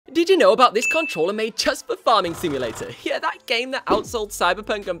Did you know about this controller made just for Farming Simulator? Yeah, that game that outsold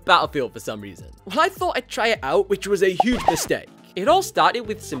Cyberpunk and Battlefield for some reason. Well, I thought I'd try it out, which was a huge mistake. It all started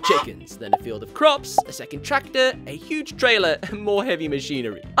with some chickens, then a field of crops, a second tractor, a huge trailer, and more heavy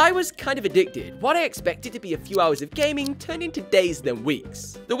machinery. I was kind of addicted. What I expected to be a few hours of gaming turned into days then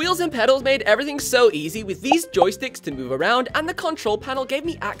weeks. The wheels and pedals made everything so easy with these joysticks to move around, and the control panel gave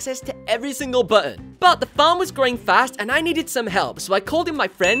me access to every single button. But the farm was growing fast and I needed some help, so I called in my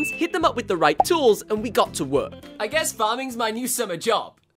friends, hit them up with the right tools, and we got to work. I guess farming's my new summer job.